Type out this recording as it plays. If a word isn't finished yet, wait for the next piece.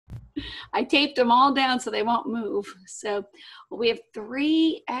I taped them all down so they won't move. So we have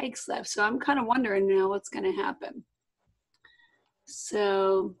 3 eggs left. So I'm kind of wondering now what's going to happen.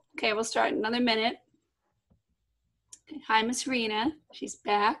 So, okay, we'll start in another minute. Okay, hi, Miss Rena. She's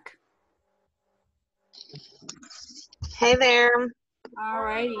back. Hey there. All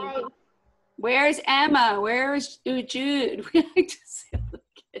righty. Where's Emma? Where's Jude? We like to see the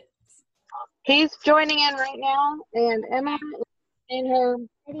kids. He's joining in right now, and Emma is in her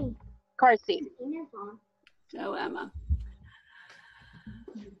car seat. So Emma.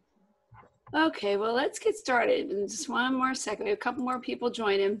 Okay, well, let's get started in just one more second. We have a couple more people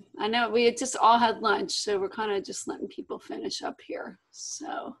joining. I know we had just all had lunch, so we're kind of just letting people finish up here.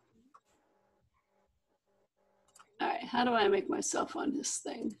 So, all right, how do I make myself on this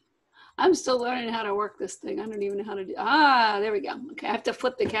thing? I'm still learning how to work this thing. I don't even know how to do. There we go. Okay, I have to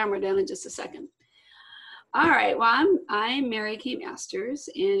flip the camera down in just a second. All right, well, I'm Mary Kay Masters,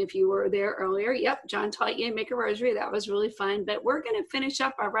 and if you were there earlier, yep, John taught you to make a rosary. That was really fun, but we're going to finish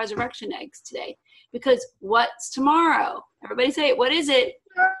up our resurrection eggs today, because what's tomorrow? Everybody say it. What is it?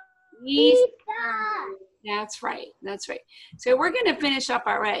 Easter. That's right. That's right. So we're going to finish up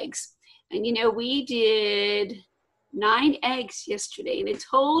our eggs, and you know, we did 9 eggs yesterday, and it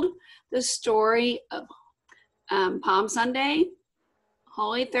told the story of Palm Sunday,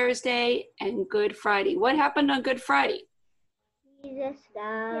 Holy Thursday, and Good Friday. What happened on Good Friday? Jesus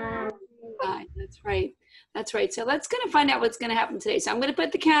died. That's right. That's right. So let's going to find out what's going to happen today. So I'm going to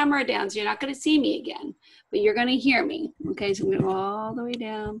put the camera down so you're not going to see me again, but you're going to hear me. Okay, so I'm going to go all the way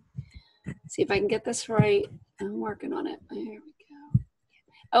down. See if I can get this right. I'm working on it. There we go.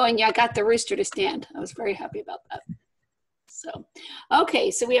 Oh, and yeah, I got the rooster to stand. I was very happy about that. So,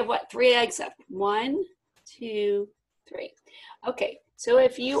 okay, so we have what? 3 eggs left. 1, 2, 3. Okay, so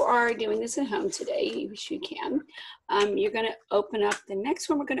if you are doing this at home today, which you can, you're going to open up, the next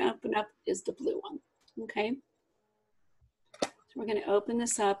one we're going to open up is the blue one, okay? So we're going to open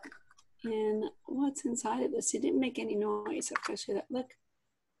this up, and what's inside of this? It didn't make any noise. I'll show you that. Look.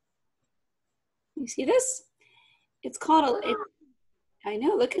 You see this? It's called I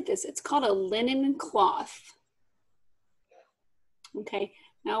know, look at this. It's called a linen cloth. Okay,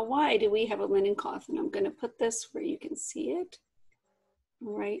 now why do we have a linen cloth? And I'm going to put this where you can see it.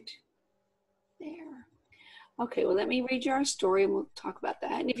 Right there. Okay, well, let me read you our story and we'll talk about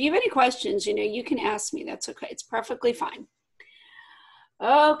that. And if you have any questions, you know, you can ask me. That's okay. It's perfectly fine.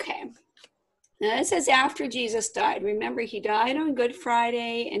 Okay. Now this is after Jesus died. Remember, he died on Good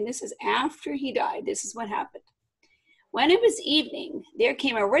Friday, and this is after he died. This is what happened. When it was evening, there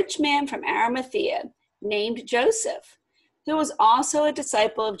came a rich man from Arimathea named Joseph, who was also a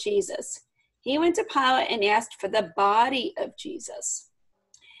disciple of Jesus. He went to Pilate and asked for the body of Jesus.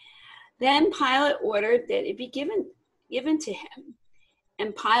 Then Pilate ordered that it be given to him.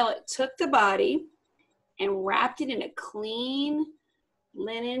 And Pilate took the body and wrapped it in a clean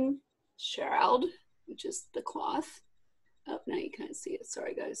linen shroud, which is the cloth. Oh, now you can't see it.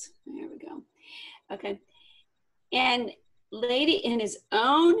 Sorry, guys. There we go. Okay. And laid it in his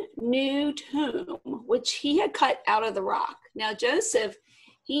own new tomb, which he had cut out of the rock. Now, Joseph,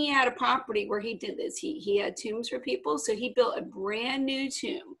 he had a property where he did this. He had tombs for people, so he built a brand new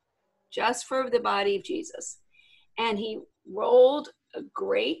tomb just for the body of Jesus. And he rolled a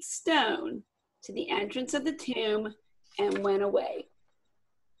great stone to the entrance of the tomb and went away.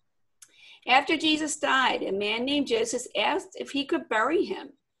 After Jesus died, a man named Joseph asked if he could bury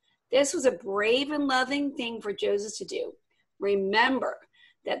him. This was a brave and loving thing for Joseph to do. Remember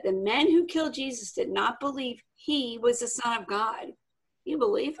that the men who killed Jesus did not believe he was the Son of God. You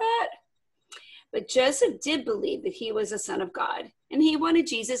believe that? But Joseph did believe that he was the Son of God, and he wanted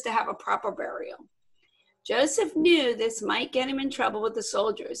Jesus to have a proper burial. Joseph knew this might get him in trouble with the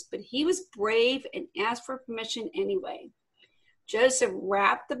soldiers, but he was brave and asked for permission anyway. Joseph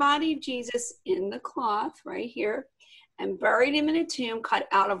wrapped the body of Jesus in the cloth right here and buried him in a tomb cut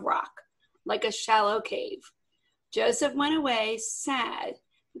out of rock, like a shallow cave. Joseph went away sad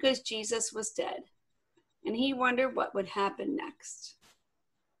because Jesus was dead, and he wondered what would happen next.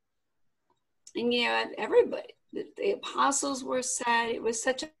 And you know, everybody, the apostles were sad. It was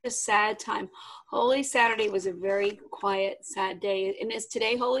such a sad time. Holy Saturday was a very quiet, sad day. And is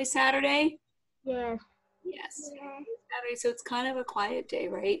today Holy Saturday? Yes. Yes. Saturday, so it's kind of a quiet day,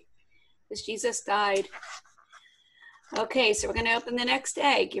 right? Because Jesus died. Okay, so we're going to open the next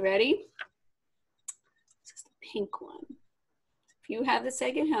egg. You ready? This is the pink one. If you have this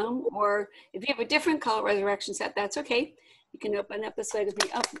egg at home, or if you have a different color resurrection set, that's okay. You can open up this egg with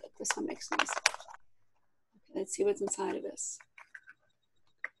me. Oh, this one makes noise. Okay, let's see what's inside of this.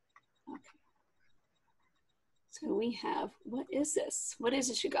 Okay. So So we have, what is this? What is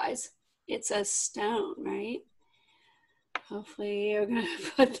this, you guys? It's a stone, right? Hopefully you're gonna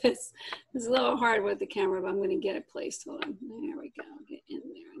put this. It's a little hard with the camera, but I'm gonna get it placed. Hold on. There we go. Get in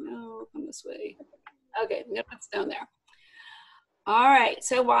there. No, come this way. Okay, I'm gonna put stone there. All right,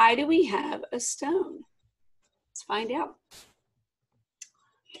 so why do we have a stone? Let's find out.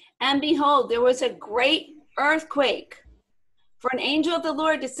 And behold, there was a great earthquake. For an angel of the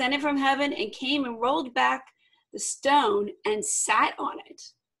Lord descended from heaven and came and rolled back the stone and sat on it.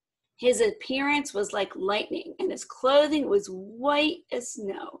 His appearance was like lightning, and his clothing was white as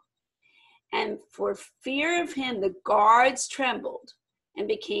snow. And for fear of him, the guards trembled and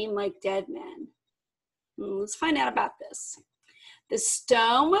became like dead men. Let's find out about this. The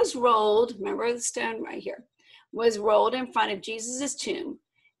stone was rolled, remember the stone right here, was rolled in front of Jesus' tomb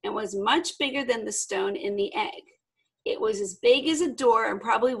and was much bigger than the stone in the egg. It was as big as a door and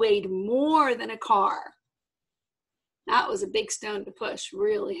probably weighed more than a car. That was a big stone to push,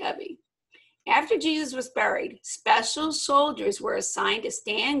 really heavy. After Jesus was buried, special soldiers were assigned to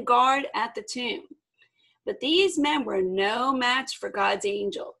stand guard at the tomb. But these men were no match for God's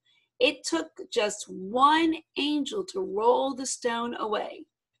angel. It took just one angel to roll the stone away.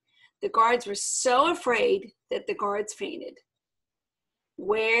 The guards were so afraid that the guards fainted.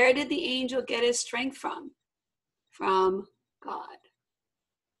 Where did the angel get his strength from? From God.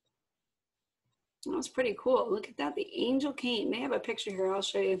 That was pretty cool. Look at that. The angel came. They have a picture here. I'll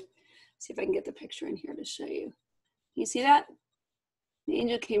show you. See if I can get the picture in here to show you. You see that? The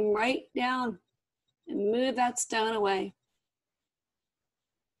angel came right down and moved that stone away.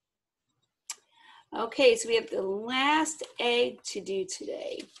 Okay, so we have the last egg to do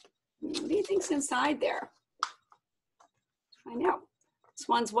today. What do you think's inside there? Find out. This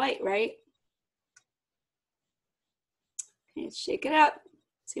one's white, right? Okay, let's shake it up.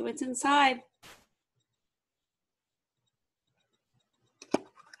 See what's inside.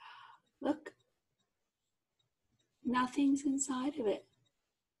 Look, nothing's inside of it.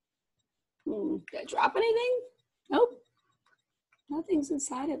 Did I drop anything? Nope, nothing's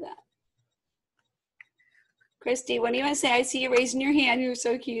inside of that. Christy, what do you want to say? I see you raising your hand. You're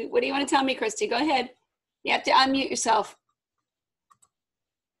so cute. What do you want to tell me, Christy? Go ahead. You have to unmute yourself.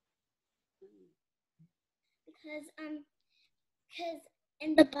 Because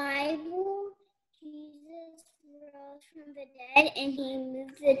in the Bible, Jesus rose from the dead and he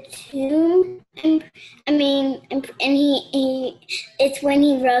moved the tomb. It's when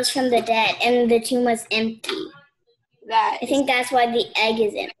he rose from the dead and the tomb was empty. I think that's why the egg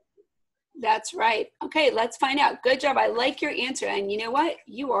is empty. That's right. Okay, let's find out. Good job. I like your answer. And you know what?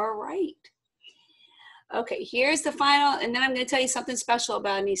 You are right. Okay, here's the final, and then I'm going to tell you something special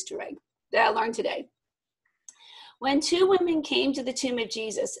about an Easter egg that I learned today. When two women came to the tomb of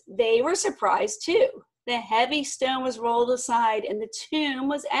Jesus, they were surprised too. The heavy stone was rolled aside and the tomb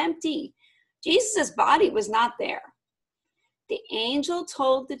was empty. Jesus' body was not there. The angel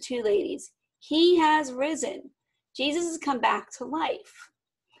told the two ladies, "He has risen. Jesus has come back to life."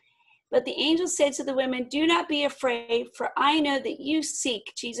 But the angel said to the women, "Do not be afraid, for I know that you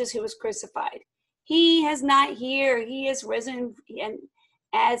seek Jesus who was crucified. He is not here. He has risen, and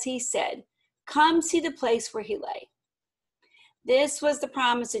as he said, come see the place where he lay." This was the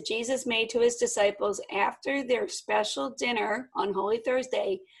promise that Jesus made to his disciples after their special dinner on Holy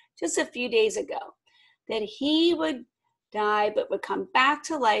Thursday just a few days ago, that he would die but would come back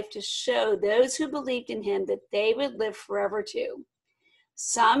to life to show those who believed in him that they would live forever too.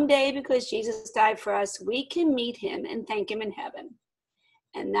 Someday, because Jesus died for us, we can meet him and thank him in heaven.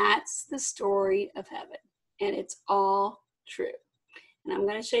 And that's the story of heaven. And it's all true. And I'm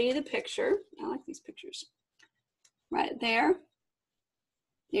going to show you the picture. I like these pictures. Right there.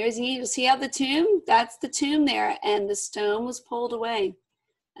 There's the angel. See how the tomb? That's the tomb there. And the stone was pulled away.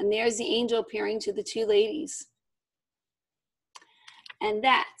 And there's the angel appearing to the two ladies. And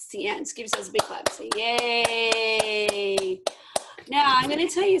that's the end. Give yourselves a big clap. Say, yay. Now, I'm going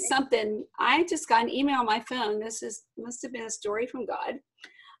to tell you something. I just got an email on my phone. Must have been a story from God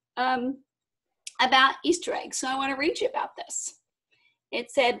about Easter eggs. So I want to read you about this.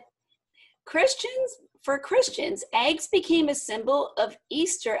 It said, for Christians, eggs became a symbol of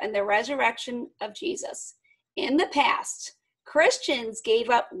Easter and the resurrection of Jesus. In the past, Christians gave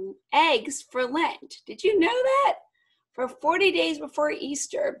up eggs for Lent. Did you know that? For 40 days before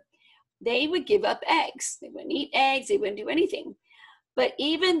Easter, they would give up eggs. They wouldn't eat eggs. They wouldn't do anything. But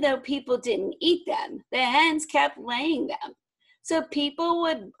even though people didn't eat them, the hens kept laying them. So people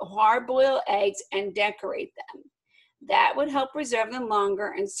would hard-boil eggs and decorate them. That would help preserve them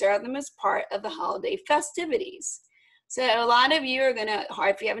longer and serve them as part of the holiday festivities. So a lot of you are gonna,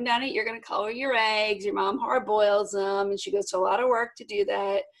 if you haven't done it, you're gonna color your eggs. Your mom hard boils them, and she goes to a lot of work to do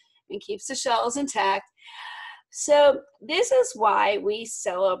that and keeps the shells intact. So this is why we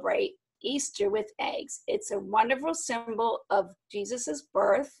celebrate Easter with eggs. It's a wonderful symbol of Jesus's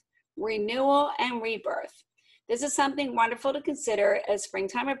birth, renewal, and rebirth. This is something wonderful to consider as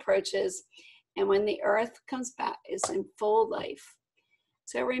springtime approaches and when the earth comes back is in full life.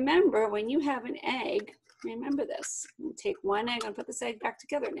 So remember, when you have an egg, remember this. I'm take one egg and put this egg back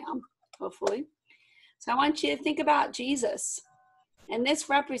together now, hopefully. So I want you to think about Jesus. And this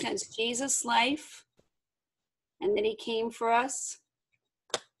represents Jesus' life, and that he came for us,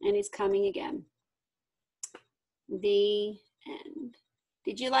 and he's coming again. The end.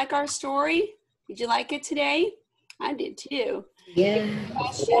 Did you like our story? Did you like it today? I did too. Yeah.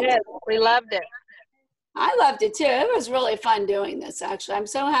 We loved it. I loved it too. It was really fun doing this, actually. I'm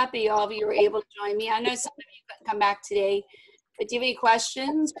so happy all of you were able to join me. I know some of you couldn't come back today, but do you have any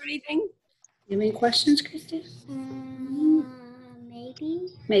questions or anything? You have any questions, Christy? Maybe.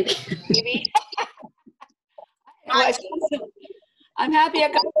 Maybe. Maybe. I'm happy I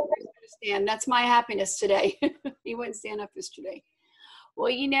got to stand. That's my happiness today. You wouldn't stand up yesterday. Well,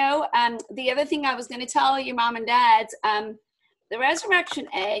 you know, the other thing I was going to tell your mom and dads, the resurrection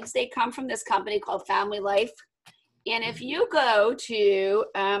eggs, they come from this company called Family Life. And if you go to,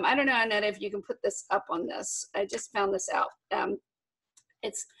 I don't know, Annette, if you can put this up on this. I just found this out.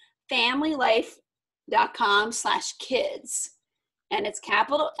 It's familylife.com/kids. And it's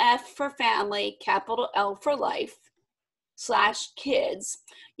capital F for family, capital L for life, /kids.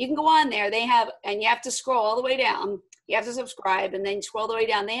 You can go on there. They have, and you have to scroll all the way down. You have to subscribe and then scroll all the way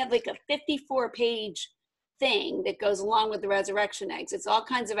down. They have like a 54-page thing that goes along with the resurrection eggs. It's all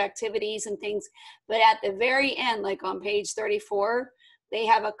kinds of activities and things. But at the very end, like on page 34, they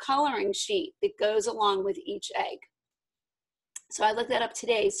have a coloring sheet that goes along with each egg. So I looked that up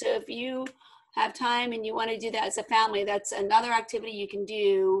today. So if you have time and you want to do that as a family, that's another activity you can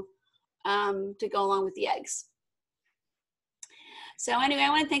do to go along with the eggs. So anyway, I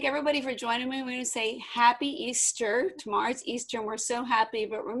want to thank everybody for joining me. We're going to say happy Easter. Tomorrow's Easter and we're so happy.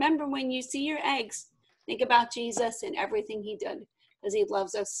 But remember, when you see your eggs, think about Jesus and everything he did, because he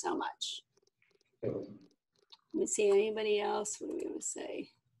loves us so much. Let me see, anybody else? What are we going to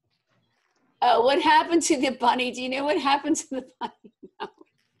say? Oh, what happened to the bunny? Do you know what happened to the bunny? No.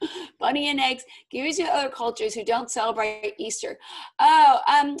 Bunny and eggs. Give to other cultures who don't celebrate Easter. Oh,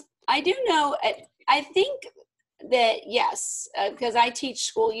 I do know. I think that yes, because I teach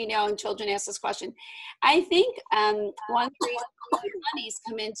school, you know, and children ask this question. I think one reason bunnies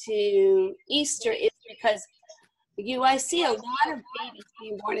come into Easter is because I see a lot of babies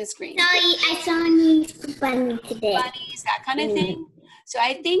being born in screens. I saw a new bunny today. Bunnies, that kind of thing. So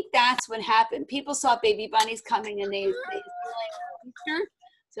I think that's what happened. People saw baby bunnies coming and they Easter.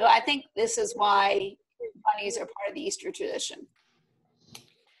 So I think this is why bunnies are part of the Easter tradition.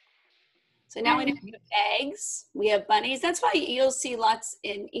 So now we have eggs, we have bunnies. That's why you'll see lots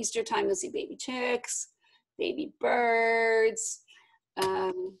in Easter time. You'll see baby chicks, baby birds,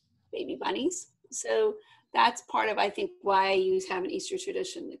 baby bunnies. So that's part of, I think, why you have an Easter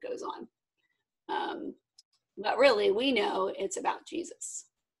tradition that goes on. But really, we know it's about Jesus.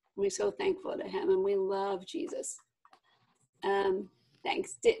 We're so thankful to him and we love Jesus.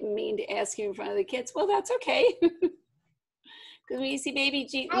 Thanks. Didn't mean to ask you in front of the kids. Well, that's okay. Because when you see baby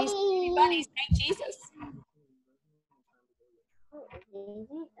bunnies, thank Jesus.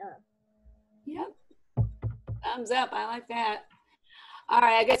 Yep. Thumbs up. I like that. All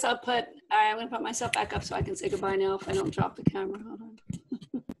right. I guess I'm going to put myself back up so I can say goodbye now if I don't drop the camera. Hold on.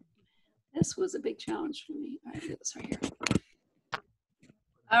 This was a big challenge for me. All right. Do this right here.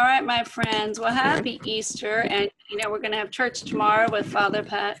 All right, my friends. Well, happy Easter. And, you know, we're going to have church tomorrow with Father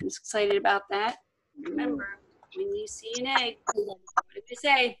Pat. I'm excited about that. Remember, when you see an egg, what did they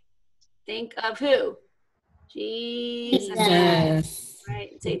say? Think of who? Jesus. Yes.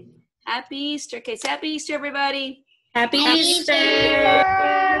 Right. Say happy Easter. Okay, so happy Easter, everybody. Happy Easter.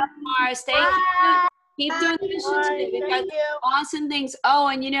 Tomorrow. Stay tuned. Keep doing the missions. We've got awesome things. Oh,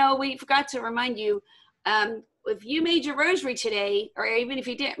 and, you know, we forgot to remind you, if you made your rosary today, or even if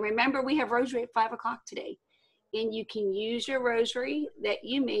you didn't, remember we have rosary at 5 o'clock today. And you can use your rosary that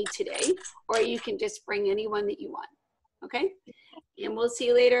you made today, or you can just bring any one that you want. Okay? And we'll see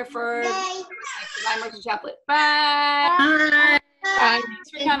you later for Bye, Mercy Chaplet. Bye. Bye. Bye. Thanks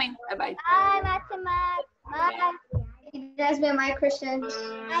for coming. Bye-bye. Bye, Maxima. Bye. You guys been my Christian.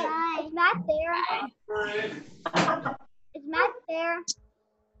 Bye. Is Matt there? Bye. Is Matt there?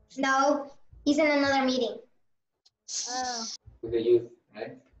 No, he's in another meeting. Oh. With the youth,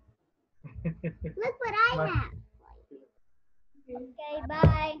 right? Look what I have. Okay,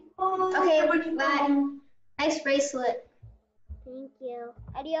 bye. Okay, bye. Nice bracelet. Thank you.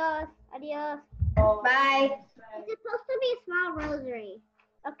 Adios. Adios. Bye. It's supposed to be a small rosary.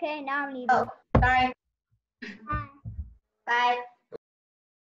 Okay, now I'm leaving. Oh, sorry. Bye. Bye.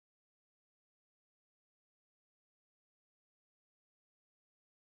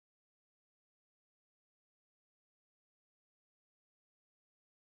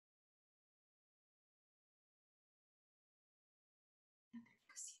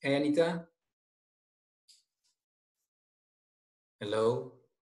 Hey, Anita. Hello.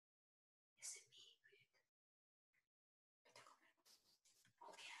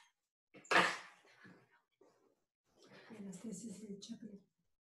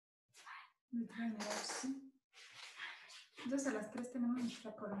 Entonces a las 3 tenemos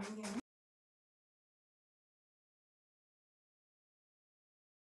nuestra coronilla, ¿no?